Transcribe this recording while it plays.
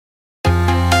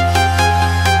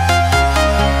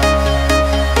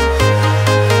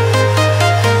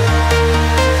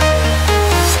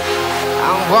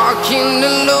walking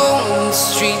alone, the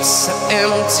streets are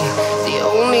empty. The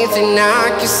only thing I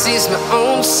can see is my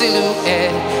own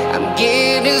silhouette. I'm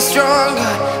getting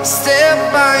stronger, step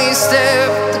by step.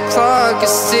 The clock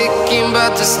is ticking,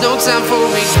 but there's no time for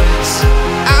regrets.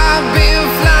 I've been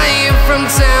flying from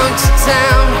town to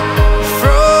town,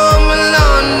 from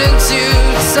London to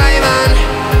Taiwan.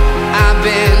 I've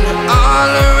been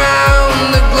all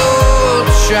around the globe,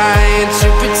 trying to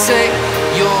protect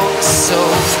your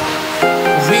soul.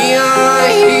 We are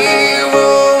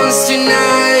heroes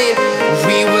tonight.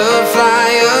 We will fly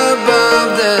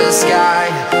above the sky.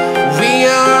 We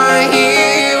are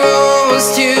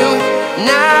heroes tonight.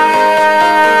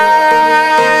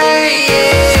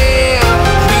 Yeah.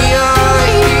 We are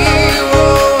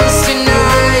heroes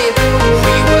tonight.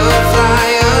 We will fly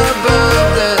above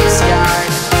the sky.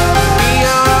 We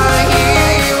are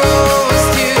heroes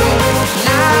tonight.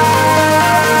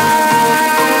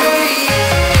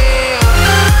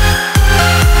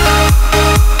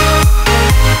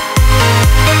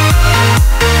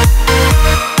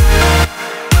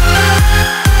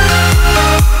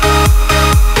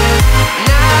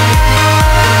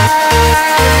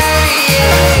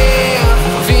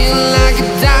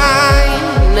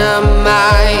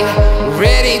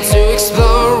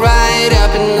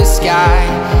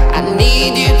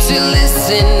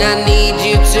 I need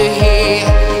you to hear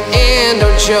and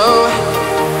don't show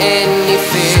any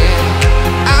fear.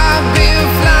 I've been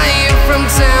flying from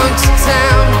town to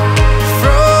town,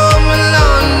 from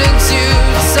London to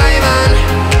Taiwan.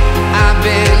 I've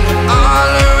been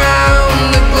all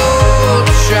around the globe,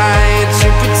 trying to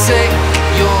protect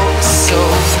your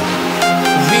soul.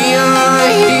 We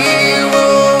are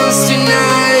heroes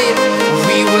tonight.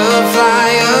 We will fly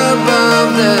above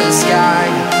the sky.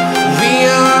 We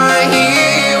are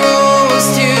heroes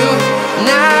tonight,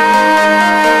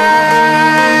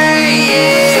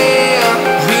 yeah.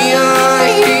 We are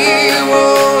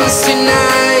heroes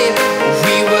tonight.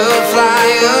 We will fly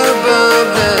above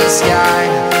the sky.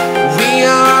 We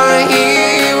are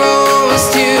heroes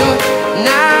tonight,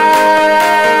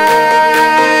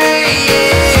 yeah.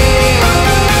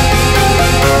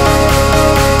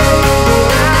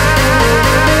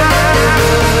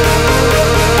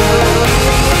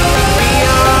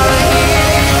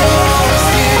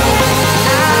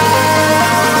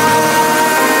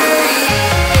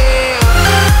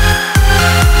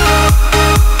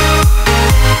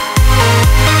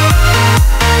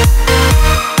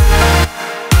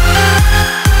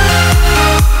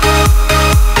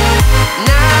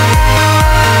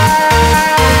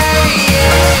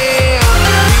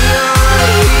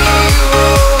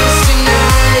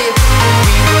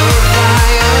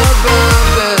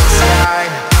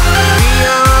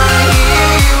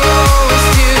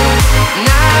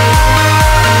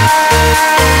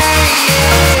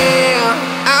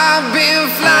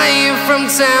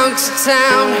 Town to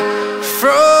town,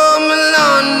 from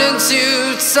London to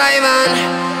Taiwan.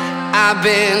 I've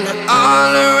been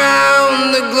all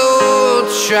around the globe,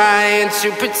 trying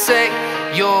to protect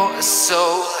your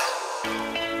soul.